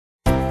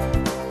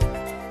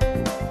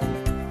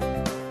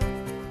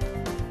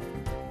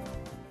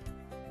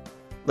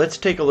Let's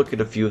take a look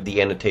at a few of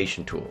the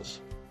annotation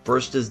tools.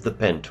 First is the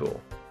pen tool.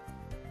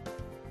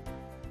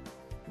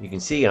 You can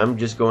see I'm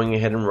just going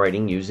ahead and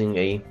writing using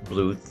a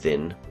blue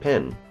thin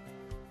pen.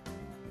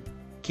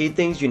 Key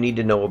things you need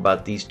to know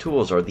about these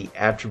tools are the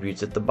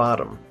attributes at the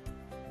bottom.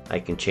 I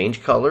can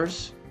change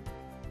colors.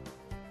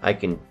 I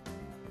can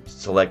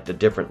select a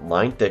different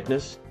line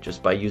thickness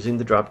just by using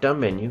the drop-down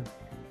menu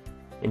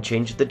and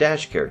change the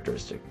dash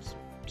characteristics.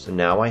 So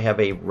now I have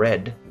a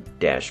red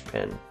dash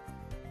pen.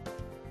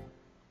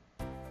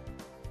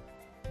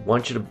 I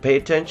want you to pay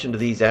attention to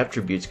these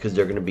attributes because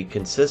they're going to be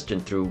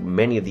consistent through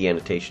many of the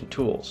annotation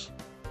tools.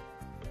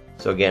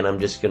 So again,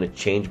 I'm just going to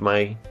change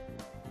my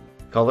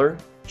color,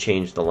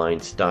 change the line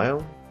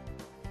style.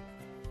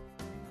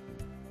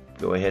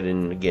 Go ahead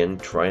and again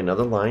try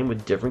another line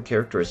with different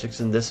characteristics,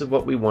 and this is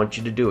what we want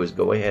you to do, is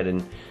go ahead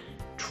and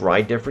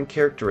try different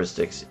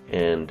characteristics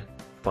and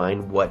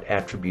find what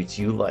attributes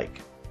you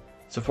like.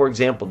 So for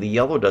example, the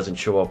yellow doesn't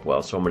show up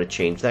well, so I'm going to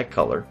change that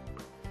color.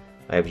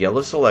 I have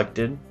yellow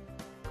selected,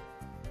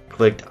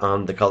 clicked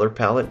on the color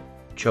palette,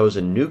 chose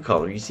a new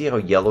color. You see how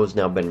yellow has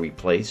now been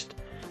replaced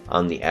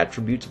on the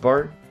attributes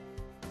bar?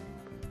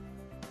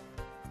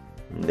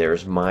 And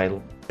there's my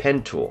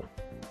pen tool.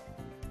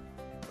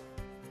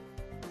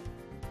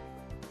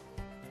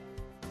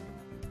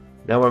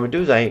 Now what I'm going to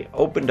do is I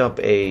opened up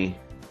a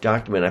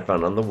document I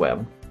found on the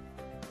web,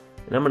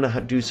 and I'm going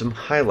to do some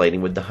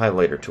highlighting with the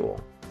highlighter tool.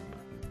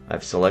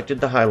 I've selected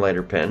the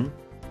highlighter pen,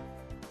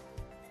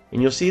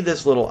 and you'll see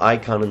this little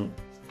icon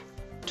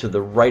to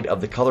the right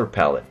of the color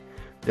palette.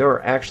 There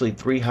are actually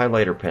 3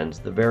 highlighter pens.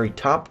 The very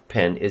top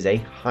pen is a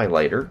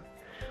highlighter,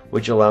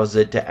 which allows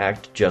it to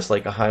act just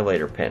like a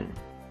highlighter pen.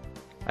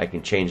 I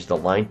can change the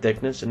line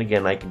thickness, and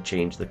again I can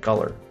change the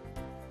color.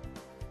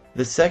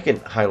 The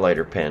second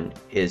highlighter pen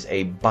is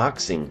a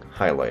boxing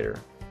highlighter,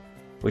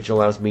 which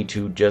allows me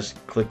to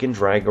just click and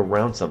drag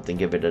around something,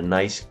 give it a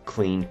nice,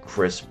 clean,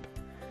 crisp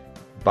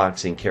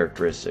boxing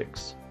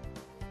characteristics.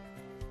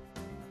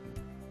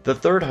 The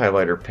third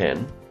highlighter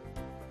pen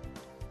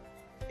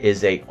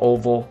is a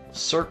oval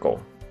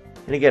circle,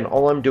 and again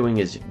all I'm doing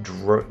is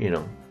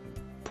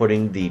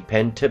putting the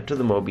pen tip to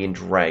the Mobi and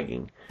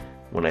dragging.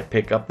 When I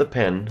pick up the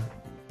pen,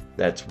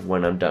 that's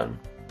when I'm done.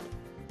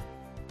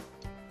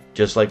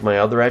 Just like my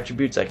other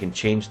attributes, I can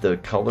change the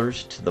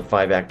colors to the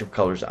 5 active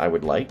colors I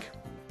would like,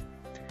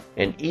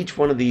 and each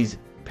one of these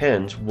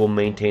pens will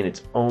maintain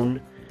its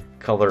own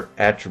color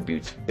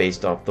attributes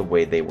based off the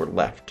way they were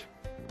left.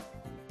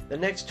 The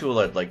next tool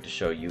I'd like to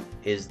show you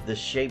is the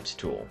Shapes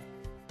tool.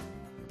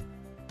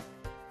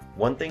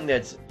 One thing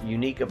that's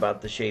unique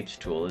about the Shapes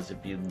tool is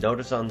if you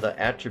notice on the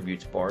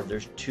attributes bar,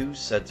 there's 2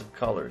 sets of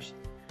colors.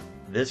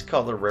 This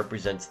color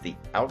represents the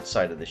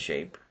outside of the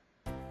shape,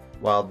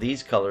 while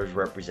these colors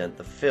represent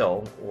the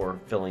fill, or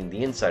filling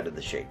the inside of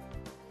the shape.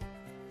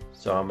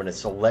 So I'm going to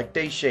select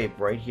a shape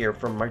right here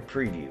from my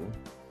preview.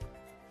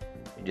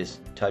 I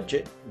just touch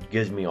it. It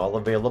gives me all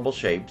available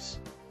shapes.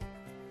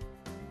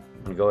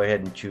 I'm going to go ahead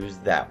and choose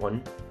that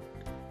one.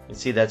 You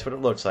see that's what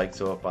it looks like.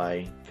 So if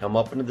I come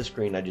up into the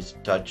screen, I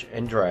just touch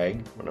and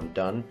drag. When I'm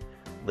done,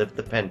 lift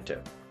the pen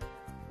tip.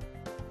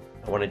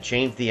 I want to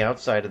change the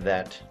outside of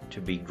that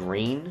to be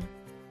green.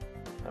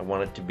 I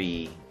want it to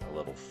be a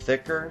little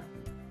thicker,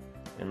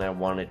 and I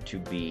want it to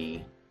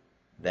be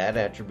that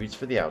attributes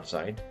for the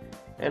outside,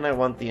 and I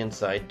want the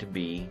inside to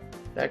be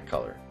that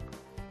color.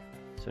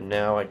 So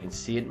now I can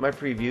see it in my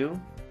preview.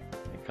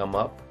 I come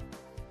up,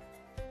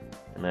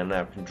 and then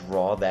I can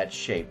draw that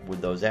shape with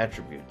those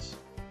attributes.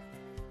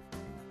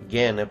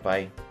 Again, if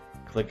I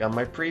click on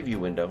my preview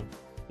window,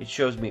 it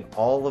shows me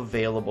all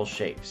available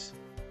shapes.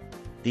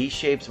 These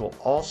shapes will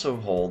also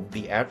hold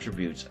the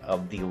attributes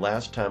of the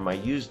last time I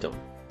used them.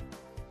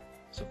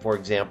 So for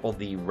example,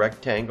 the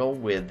rectangle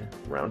with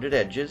rounded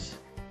edges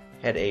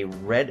had a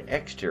red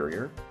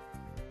exterior,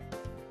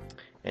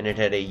 and it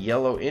had a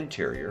yellow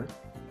interior.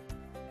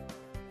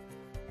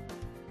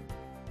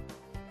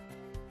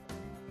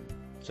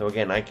 So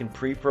again, I can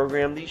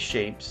pre-program these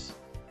shapes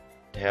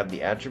to have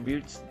the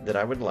attributes that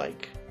I would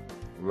like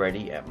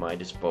ready at my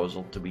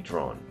disposal to be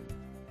drawn.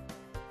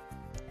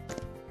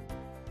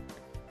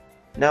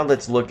 Now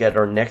let's look at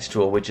our next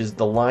tool, which is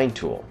the line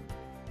tool.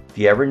 If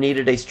you ever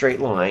needed a straight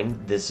line,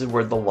 this is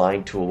where the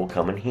line tool will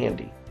come in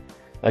handy.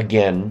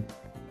 Again,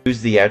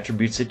 choose the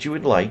attributes that you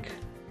would like,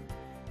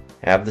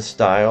 have the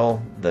style,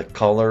 the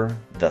color,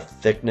 the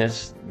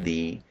thickness,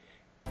 the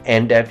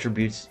end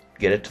attributes,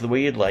 get it to the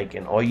way you'd like,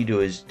 and all you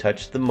do is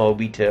touch the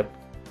Mobi tip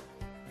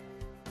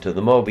to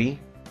the Mobi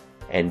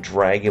and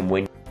drag, and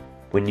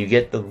when you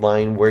get the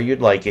line where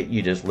you'd like it,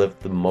 you just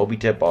lift the Mobi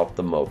tip off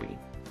the Mobi.